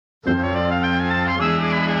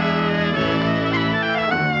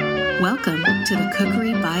Welcome to the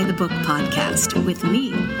Cookery by the Book podcast with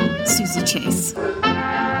me, Susie Chase.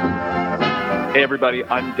 Hey everybody,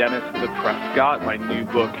 I'm Dennis the Prescott. My new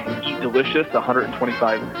book, Eat Delicious,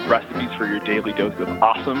 125 Recipes for Your Daily Dose of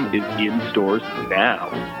Awesome, is in stores now.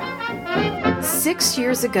 6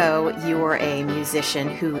 years ago, you were a musician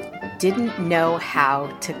who didn't know how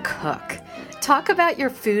to cook. Talk about your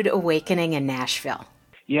food awakening in Nashville.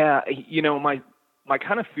 Yeah, my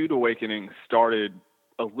kind of food awakening started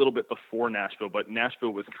a little bit before Nashville, but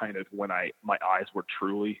Nashville was kind of when my eyes were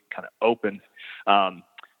truly kind of opened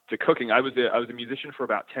to cooking. I was a musician for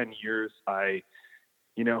about 10 years. I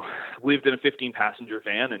lived in a 15-passenger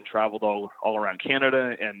van and traveled all around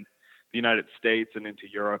Canada and the United States and into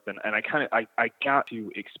Europe. And I got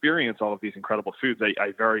to experience all of these incredible foods.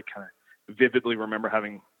 I very kind of vividly remember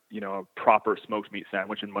having, a proper smoked meat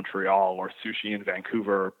sandwich in Montreal or sushi in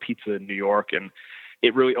Vancouver or pizza in New York. And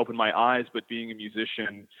it really opened my eyes. But being a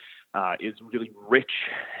musician is really rich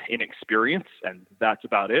in experience, and that's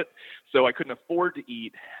about it. So I couldn't afford to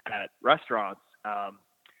eat at restaurants.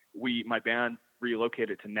 My band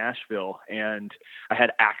relocated to Nashville, and I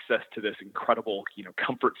had access to this incredible,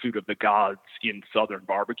 comfort food of the gods in Southern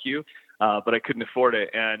barbecue, but I couldn't afford it.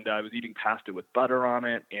 And I was eating pasta with butter on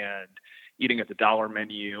it and eating at the dollar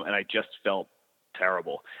menu, and I just felt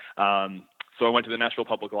terrible. So I went to the Nashville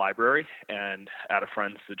Public Library, and at a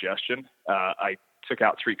friend's suggestion, I took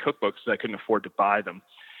out 3 cookbooks because I couldn't afford to buy them.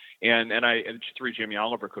 And just 3 Jamie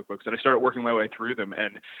Oliver cookbooks, and I started working my way through them,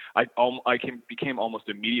 and I became almost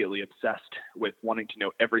immediately obsessed with wanting to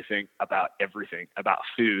know everything about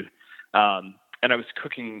food. And I was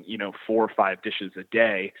cooking, 4 or 5 dishes a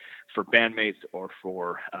day for bandmates or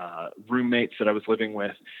for roommates that I was living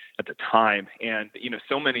with at the time, and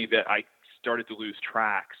so many that I started to lose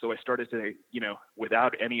track. So I started to,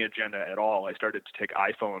 without any agenda at all, I started to take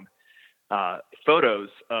iPhone photos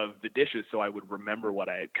of the dishes so I would remember what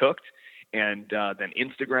I had cooked. And then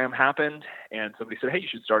Instagram happened, and somebody said, hey, you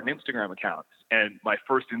should start an Instagram account. And my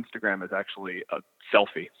first Instagram is actually a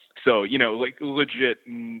selfie. So, legit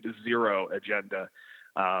zero agenda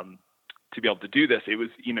to be able to do this. It was,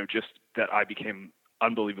 just that I became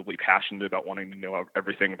unbelievably passionate about wanting to know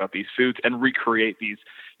everything about these foods and recreate these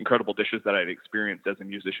incredible dishes that I'd experienced as a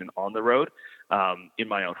musician on the road in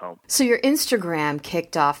my own home. So your Instagram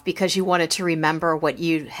kicked off because you wanted to remember what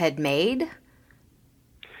you had made?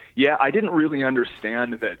 Yeah, I didn't really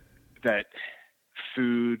understand that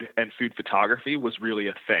food and food photography was really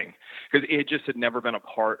a thing, because it just had never been a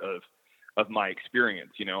part of my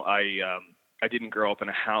experience. I didn't grow up in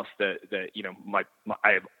a house that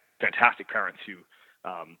I have fantastic parents who,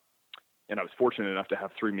 and I was fortunate enough to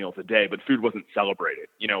have 3 meals a day, but food wasn't celebrated.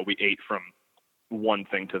 We ate from one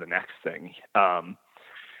thing to the next thing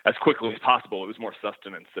as quickly as possible. It was more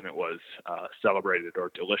sustenance than it was celebrated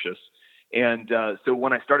or delicious. And so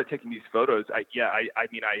when I started taking these photos, I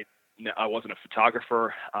wasn't a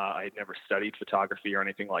photographer. I had never studied photography or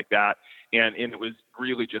anything like that. And it was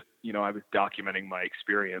really just, I was documenting my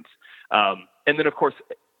experience. And then, of course,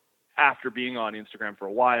 after being on Instagram for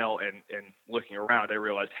a while and looking around, I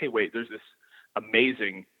realized, hey, wait, there's this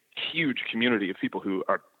amazing, huge community of people who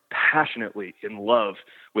are passionately in love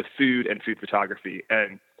with food and food photography.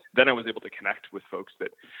 And then I was able to connect with folks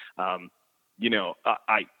that,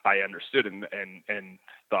 I understood and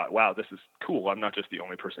thought, wow, this is cool. I'm not just the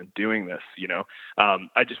only person doing this,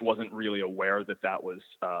 I just wasn't really aware that was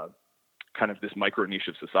kind of this micro niche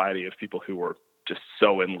of society of people who were just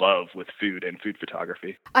so in love with food and food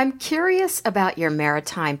photography. I'm curious about your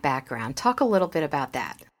maritime background. Talk a little bit about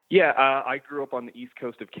that. Yeah, I grew up on the east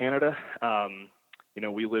coast of Canada.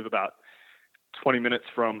 We live about 20 minutes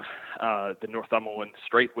from the Northumberland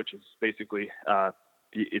Strait, which is basically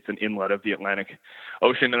it's an inlet of the Atlantic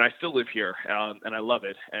Ocean, and I still live here, and I love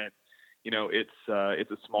it. And it's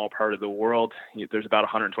a small part of the world. There's about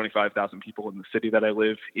 125,000 people in the city that I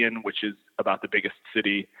live in, which is about the biggest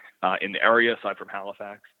city in the area, aside from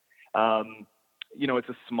Halifax. It's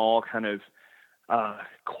a small kind of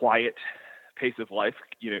quiet pace of life,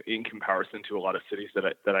 in comparison to a lot of cities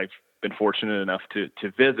that I've been fortunate enough to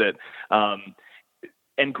visit.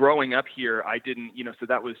 And growing up here, I didn't, so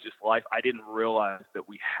that was just life. I didn't realize that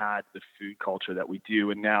we had the food culture that we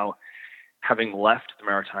do. And now, having left the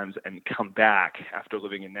Maritimes and come back after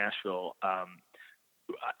living in Nashville,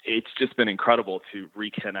 it's just been incredible to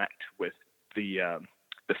reconnect with the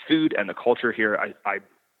food and the culture here. I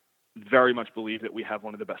very much believe that we have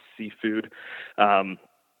one of the best seafood availabilities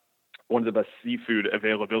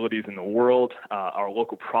in the world. Our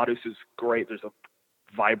local produce is great. There's a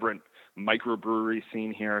vibrant microbrewery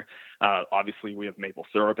scene here. Obviously, we have maple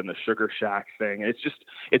syrup and the Sugar Shack thing.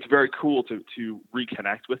 It's very cool to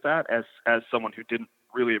reconnect with that as someone who didn't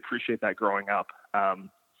really appreciate that growing up,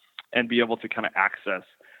 and be able to kind of access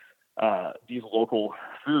these local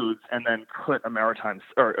foods and then put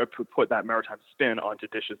put that maritime spin onto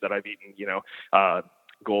dishes that I've eaten,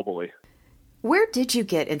 globally. Where did you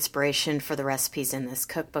get inspiration for the recipes in this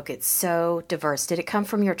cookbook? It's so diverse. Did it come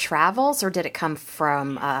from your travels, or did it come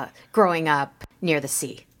from growing up near the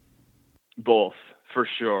sea? Both, for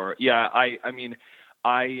sure. Yeah, I mean,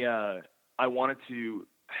 I wanted to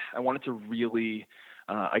really,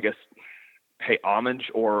 I guess, pay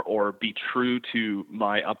homage or be true to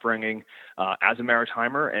my upbringing as a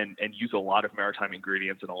maritimer and use a lot of maritime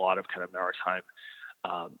ingredients and a lot of kind of maritime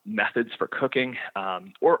methods for cooking,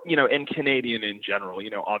 and Canadian in general.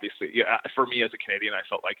 Obviously, for me as a Canadian, I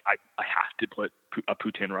felt like I have to put a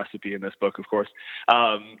poutine recipe in this book, of course,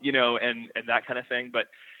 and that kind of thing. But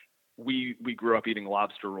we grew up eating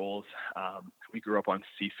lobster rolls. We grew up on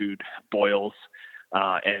seafood boils,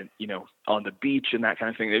 and on the beach and that kind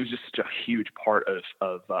of thing. It was just such a huge part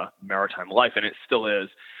of maritime life, and it still is.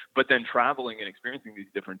 But then traveling and experiencing these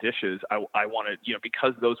different dishes, I wanted,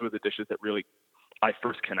 because those were the dishes that really I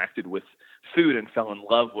first connected with food and fell in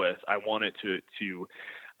love with. I wanted to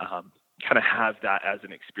kind of have that as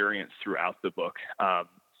an experience throughout the book.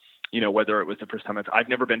 Whether it was the first time I've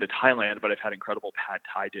never been to Thailand, but I've had incredible pad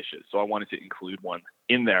Thai dishes. So I wanted to include one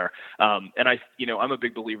in there. And I'm a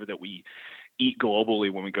big believer that we eat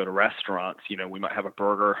globally when we go to restaurants. We might have a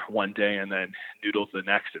burger one day and then noodles the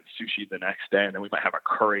next and sushi the next day, and then we might have a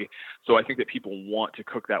curry. So I think that people want to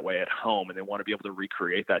cook that way at home, and they want to be able to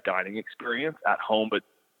recreate that dining experience at home, but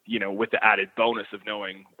with the added bonus of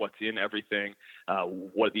knowing what's in everything,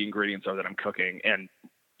 what the ingredients are that I'm cooking, and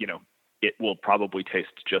it will probably taste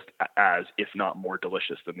just as, if not more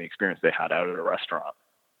delicious than the experience they had out at a restaurant.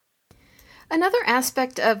 Another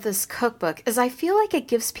aspect of this cookbook is I feel like it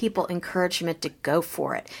gives people encouragement to go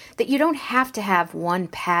for it, that you don't have to have one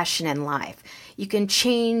passion in life. You can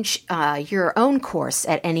change your own course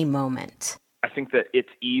at any moment. I think that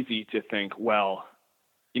it's easy to think, well,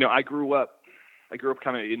 I grew up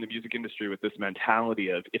kind of in the music industry with this mentality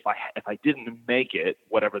of if I didn't make it,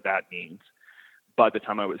 whatever that means, by the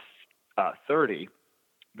time I was 30,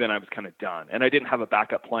 then I was kind of done. And I didn't have a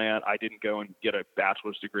backup plan. I didn't go and get a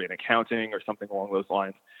bachelor's degree in accounting or something along those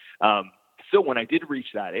lines. So when I did reach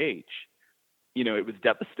that age, it was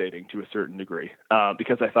devastating to a certain degree,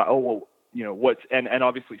 because I thought, and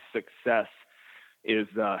obviously success is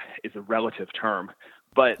a relative term,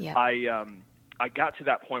 but yeah. I got to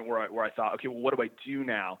that point where I thought, okay, well, what do I do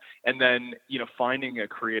now? And then, finding a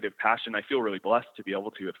creative passion, I feel really blessed to be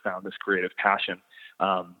able to have found this creative passion,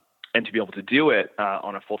 and to be able to do it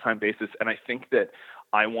on a full-time basis. And I think that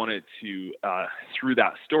I wanted to, through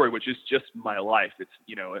that story, which is just my life, it's,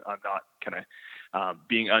 I'm not kind of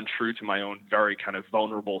being untrue to my own very kind of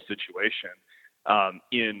vulnerable situation,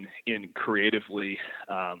 in creatively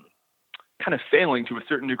kind of failing to a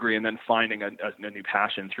certain degree and then finding a new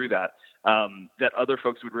passion through that, that other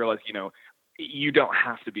folks would realize, you don't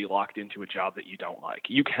have to be locked into a job that you don't like.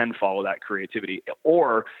 You can follow that creativity,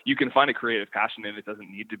 or you can find a creative passion and it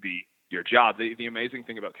doesn't need to be your job. The amazing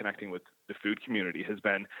thing about connecting with the food community has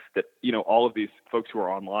been that, all of these folks who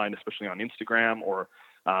are online, especially on Instagram or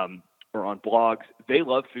on blogs, they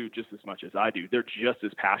love food just as much as I do. They're just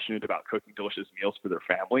as passionate about cooking delicious meals for their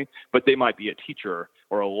family, but they might be a teacher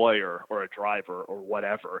or a lawyer or a driver or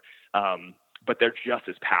whatever. But they're just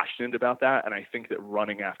as passionate about that. And I think that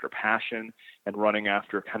running after passion and running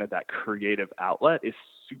after kind of that creative outlet is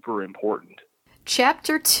super important.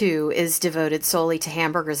 Chapter 2 is devoted solely to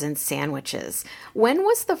hamburgers and sandwiches. When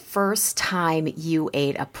was the first time you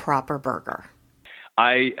ate a proper burger?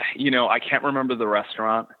 I can't remember the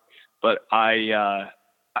restaurant, but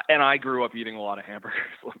I grew up eating a lot of hamburgers,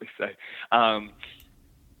 let me say.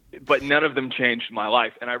 But none of them changed my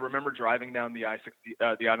life. And I remember driving down the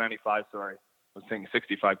I-95, sorry. I was saying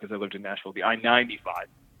 65 because I lived in Nashville, the I-95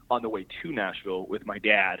 on the way to Nashville with my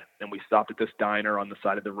dad. And we stopped at this diner on the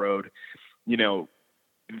side of the road,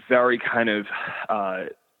 very kind of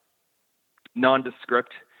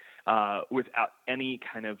nondescript, without any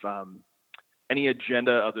kind of any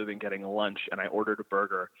agenda other than getting lunch. And I ordered a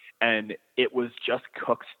burger, and it was just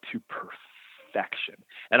cooked to perfection.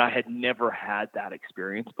 And I had never had that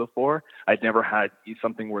experience before. I'd never had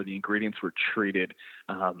something where the ingredients were treated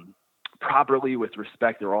properly, with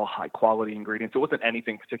respect. They're all high quality ingredients. It wasn't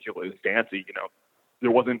anything particularly fancy. It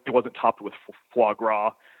wasn't topped with foie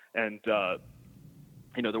gras, and there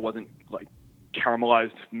wasn't like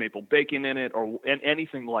caramelized maple bacon in it or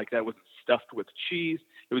anything like that. It wasn't stuffed with cheese.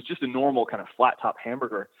 It was just a normal kind of flat top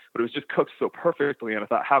hamburger, but it was just cooked so perfectly. And I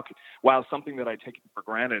thought, wow, something that I'd taken for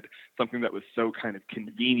granted, something that was so kind of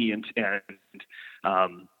convenient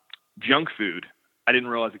and junk food, I didn't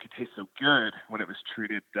realize it could taste so good when it was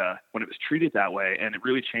treated that way. And it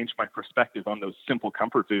really changed my perspective on those simple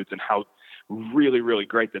comfort foods and how really, really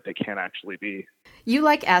great that they can actually be. You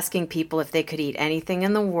like asking people if they could eat anything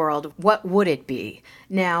in the world, what would it be?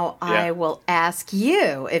 Now, yeah. I will ask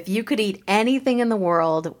you, if you could eat anything in the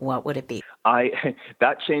world, what would it be?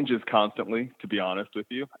 That changes constantly, to be honest with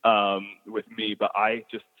you, with me. But I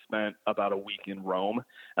just spent about a week in Rome,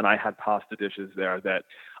 and I had pasta dishes there that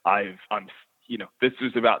this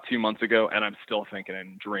was about 2 months ago, and I'm still thinking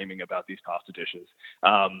and dreaming about these pasta dishes.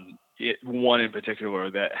 One in particular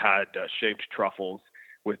that had shaved truffles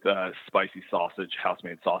with spicy sausage,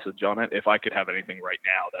 house-made sausage on it. If I could have anything right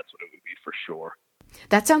now, that's what it would be for sure.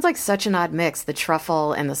 That sounds like such an odd mix, the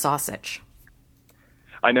truffle and the sausage.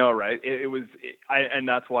 I know, right? And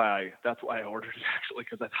that's why I ordered it, actually,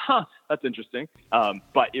 because I thought, that's interesting.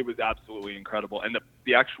 But it was absolutely incredible, and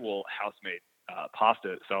the actual house-made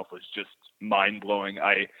pasta itself was just mind-blowing.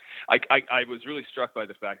 I was really struck by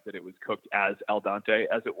the fact that it was cooked as al dente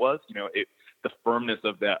as it was. The firmness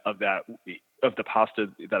of the pasta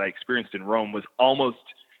that I experienced in Rome was almost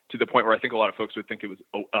to the point where I think a lot of folks would think it was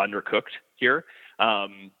undercooked here.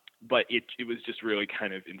 But it was just really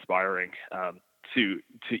kind of inspiring to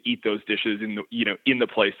eat those dishes in the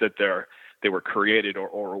place that they were created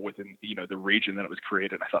or within, the region that it was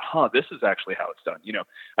created. I thought, this is actually how it's done.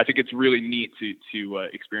 I think it's really neat to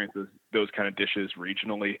experience those kind of dishes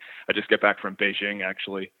regionally. I just got back from Beijing,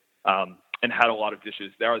 actually, and had a lot of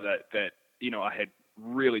dishes there that I had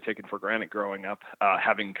really taken for granted growing up,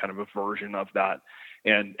 having kind of a version of that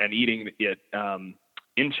and eating it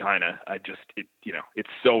in China. It's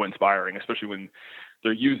so inspiring, especially when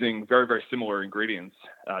they're using very, very similar ingredients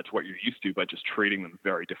to what you're used to, but just treating them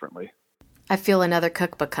very differently. I feel another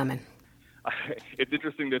cookbook coming. It's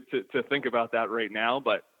interesting to think about that right now,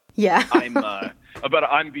 but yeah,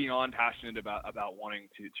 I'm beyond passionate about wanting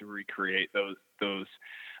to recreate those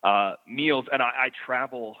meals. And I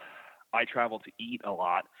travel to eat a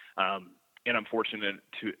lot, and I'm fortunate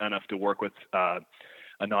enough to work with a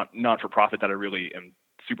not-for-profit that I really am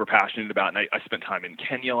super passionate about. And I spent time in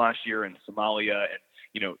Kenya last year and Somalia,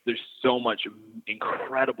 and there's so much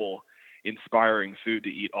incredible, inspiring food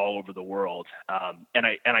to eat all over the world, and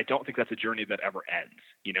I don't think that's a journey that ever ends.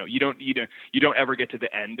 You don't ever get to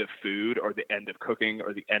the end of food or the end of cooking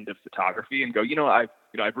or the end of photography and go,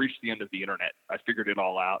 I've reached the end of the internet. I figured it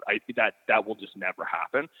all out. That will just never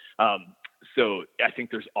happen. So I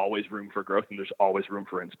think there's always room for growth and there's always room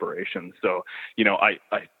for inspiration. So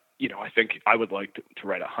I think I would like to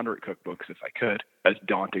write 100 cookbooks if I could, as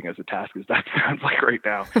daunting as a task as that sounds like right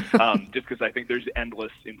now, just because I think there's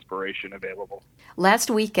endless inspiration available. Last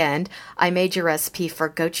weekend, I made your recipe for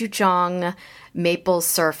gochujang maple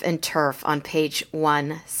surf and turf on page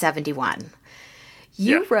 171.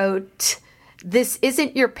 You wrote, "This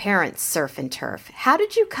isn't your parents' surf and turf." How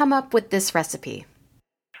did you come up with this recipe?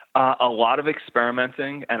 A lot of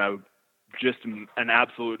experimenting and just an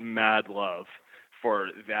absolute mad love for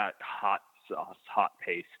that hot sauce, hot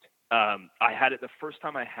paste. I had it the first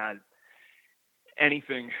time I had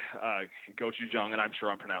anything gochujang, and I'm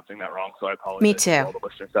sure I'm pronouncing that wrong, so I apologize. Me too. To all the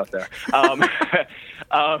listeners out there.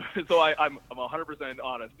 So I'm 100%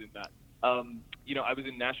 honest in that. I was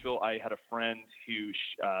in Nashville. I had a friend who,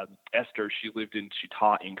 Esther, she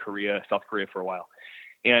taught in South Korea for a while.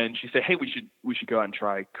 And she said, "Hey, we should go out and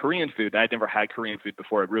try Korean food." And I'd never had Korean food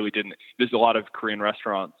before. It really didn't. There's a lot of Korean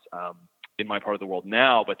restaurants in my part of the world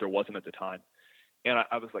now, but there wasn't at the time. And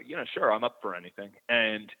I was like, sure, I'm up for anything.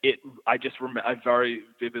 And I very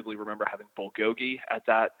vividly remember having bulgogi at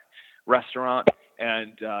that restaurant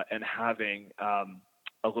and having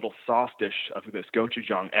a little sauce dish of this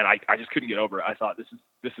gochujang, and I just couldn't get over it. I thought this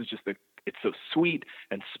is just it's so sweet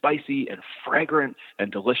and spicy and fragrant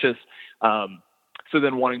and delicious. So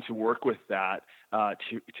then wanting to work with that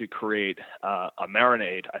to create a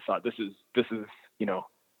marinade, I thought this is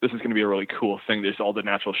going to be a really cool thing. There's all the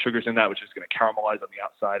natural sugars in that, which is going to caramelize on the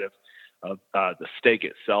outside of the steak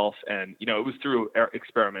itself. And, it was through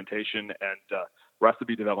experimentation and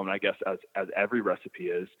recipe development, I guess, as every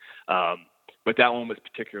recipe is. But that one was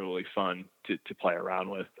particularly fun to play around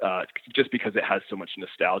with, just because it has so much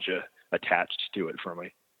nostalgia attached to it for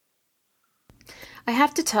me. I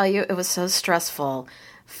have to tell you, it was so stressful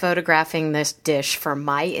photographing this dish for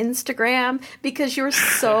my Instagram because you're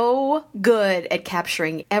so good at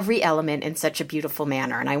capturing every element in such a beautiful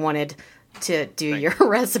manner, and I wanted to do your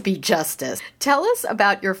recipe justice. Tell us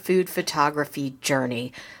about your food photography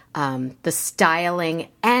journey. the styling,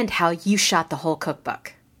 and how you shot the whole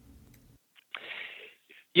cookbook?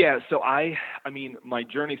 Yeah, so I mean, my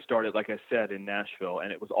journey started, like I said, in Nashville,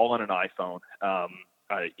 and it was all on an iPhone.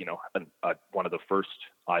 One of the first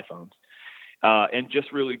iPhones, and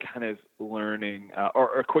just really kind of learning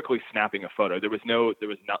or quickly snapping a photo. There was no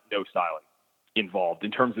styling involved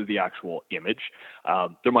in terms of the actual image.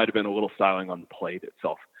 There might have been a little styling on the plate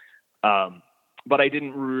itself, but I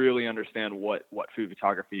didn't really understand what food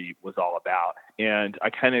photography was all about. And I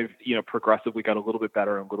kind of progressively got a little bit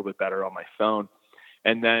better on my phone.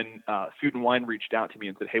 And then Food and Wine reached out to me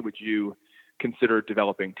and said, "Hey, would you consider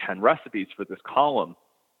developing 10 recipes for this column?"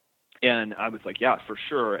 And I was like, "Yeah, for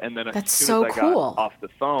sure." And then as soon as I got off the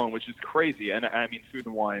phone, which is crazy, and I mean, Food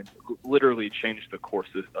and Wine literally changed the course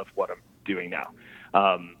of what I'm doing now,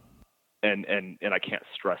 and I can't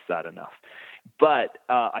stress that enough. But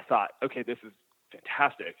I thought, okay, this is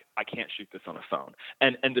fantastic. I can't shoot this on a phone.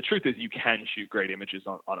 And the truth is, you can shoot great images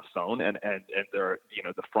on a phone. And there,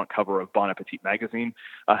 the front cover of Bon Appetit magazine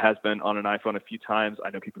has been on an iPhone a few times. I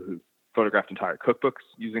know people who've photographed entire cookbooks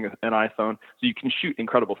using an iPhone. So you can shoot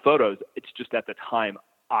incredible photos. It's just at the time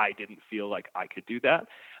I didn't feel like I could do that.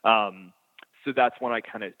 So that's when I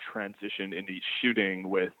kind of transitioned into shooting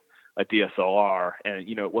with a DSLR. And,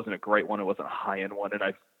 it wasn't a great one. It wasn't a high-end one. And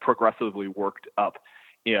I progressively worked up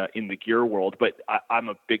in the gear world, but I'm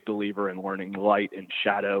a big believer in learning light and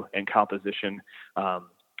shadow and composition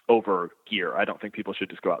over gear. I don't think people should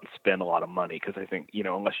just go out and spend a lot of money, because I think,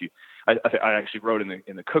 unless I actually wrote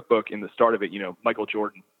in the cookbook, in the start of it, Michael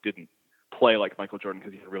Jordan didn't play like Michael Jordan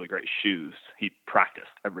because he had really great shoes. He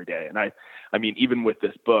practiced every day. And I mean, even with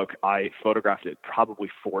this book, I photographed it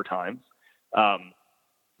probably 4 times.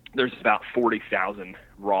 There's about 40,000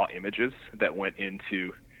 raw images that went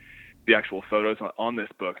into the actual photos on this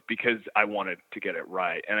book, because I wanted to get it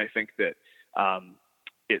right. And I think that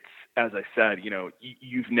it's, as I said,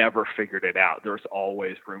 you've never figured it out. There's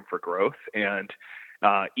always room for growth. And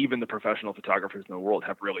even the professional photographers in the world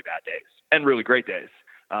have really bad days and really great days.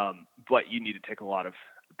 But you need to take a lot of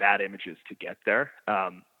bad images to get there.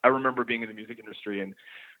 I remember being in the music industry, and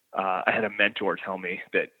I had a mentor tell me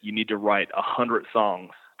that you need to write 100 songs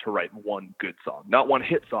to write one good song, not one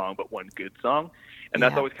hit song, but one good song. And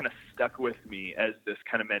that's always kind of stuck with me as this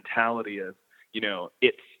kind of mentality of,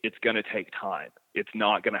 it's going to take time. It's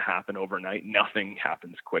not going to happen overnight. Nothing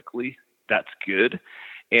happens quickly. That's good.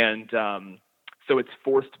 And so it's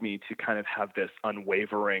forced me to kind of have this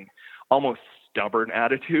unwavering, almost stubborn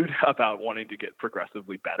attitude about wanting to get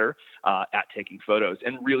progressively better at taking photos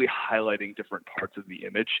and really highlighting different parts of the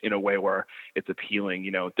image in a way where it's appealing.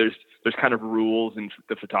 There's kind of rules in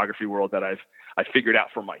the photography world that I figured out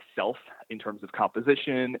for myself in terms of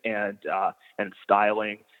composition and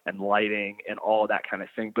styling and lighting and all of that kind of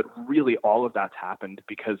thing. But really all of that's happened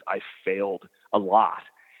because I failed a lot,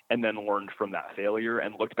 and then learned from that failure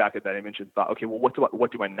and looked back at that image and thought, okay, well,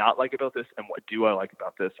 what do I not like about this, and what do I like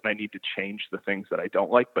about this? And I need to change the things that I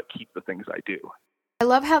don't like, but keep the things I do. I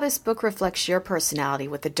love how this book reflects your personality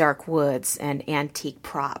with the dark woods and antique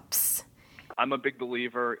props. I'm a big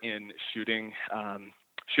believer in shooting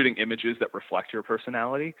images that reflect your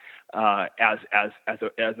personality as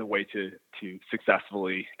a way to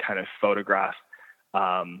successfully kind of photograph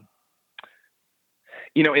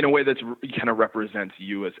in a way that's kind of represents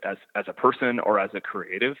you as a person or as a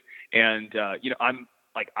creative. And,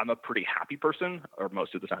 I'm a pretty happy person, or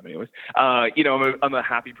most of the time anyways. I'm a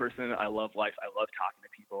happy person. I love life. I love talking to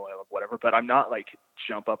people. I love whatever, but I'm not like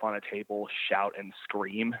jump up on a table, shout and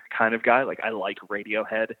scream kind of guy. Like, I like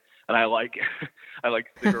Radiohead, and I like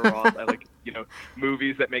Sigur Rós. I like,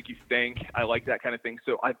 movies that make you think. I like that kind of thing.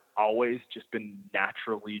 So I've always just been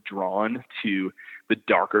naturally drawn to the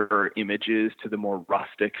darker images, to the more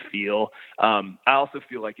rustic feel. I also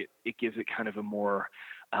feel like it gives it kind of a more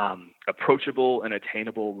approachable and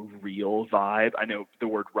attainable, real vibe. I know the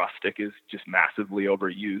word rustic is just massively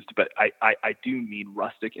overused, but I do mean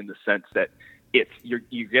rustic in the sense that you're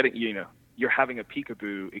getting, you're having a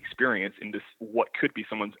peekaboo experience into what could be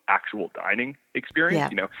someone's actual dining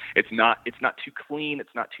experience. Yeah. It's not too clean,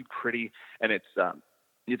 it's not too pretty, and it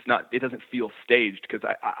doesn't feel staged, because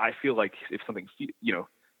I feel like if something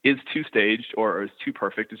is too staged or is too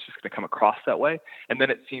perfect, it's just going to come across that way. And then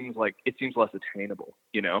it seems less attainable,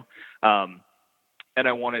 and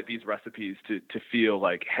I wanted these recipes to feel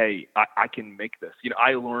like, hey, I can make this.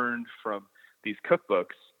 I learned from these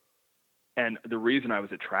cookbooks, and the reason I was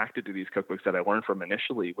attracted to these cookbooks that I learned from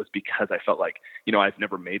initially was because I felt like, I've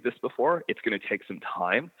never made this before. It's going to take some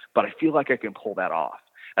time, but I feel like I can pull that off.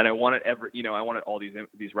 And I wanted I wanted all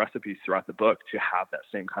these recipes throughout the book to have that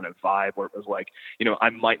same kind of vibe where it was like, I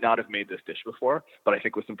might not have made this dish before, but I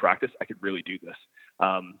think with some practice, I could really do this.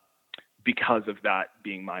 Because of that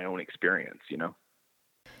being my own experience,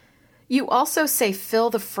 You also say fill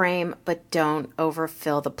the frame, but don't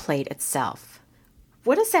overfill the plate itself.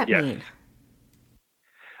 What does that mean?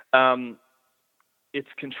 It's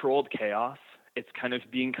controlled chaos. It's kind of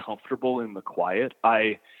being comfortable in the quiet.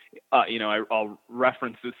 I'll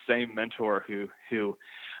reference this same mentor who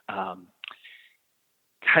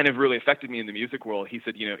kind of really affected me in the music world. He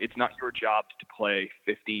said, it's not your job to play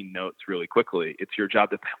 15 notes really quickly. It's your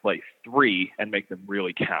job to play 3 and make them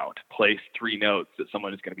really count. Play 3 notes that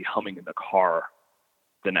someone is going to be humming in the car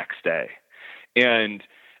the next day. And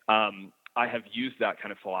I have used that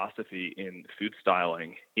kind of philosophy in food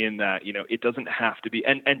styling in that, it doesn't have to be,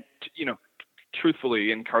 and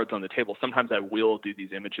truthfully, in Cards on the Table, sometimes I will do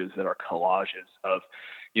these images that are collages of,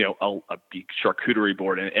 a big charcuterie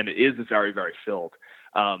board, and it is very, very filled.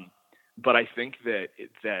 But I think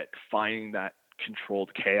that finding that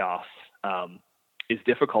controlled chaos is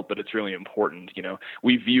difficult, but it's really important.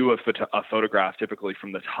 We view a photograph typically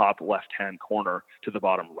from the top left-hand corner to the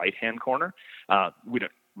bottom right-hand corner. We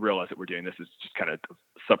don't realize that we're doing this. Is just kind of a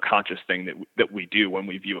subconscious thing that we do when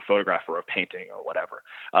we view a photograph or a painting or whatever.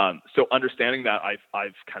 So understanding that,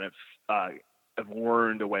 I've kind of I've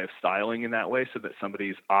learned a way of styling in that way so that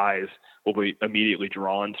somebody's eyes will be immediately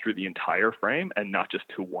drawn through the entire frame and not just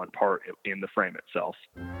to one part in the frame itself.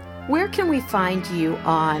 Where can we find you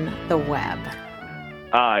on the web?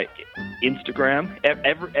 Instagram.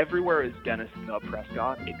 Everywhere is Dennis the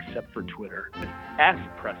Prescott except for Twitter. It's S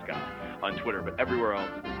Prescott on Twitter, but everywhere else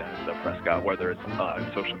is Dennis the Prescott, whether it's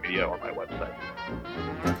social media or my website.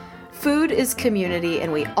 Food is community,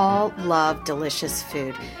 and we all love delicious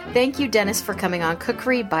food. Thank you, Dennis, for coming on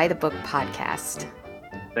Cookery by the Book podcast.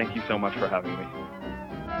 Thank you so much for having me.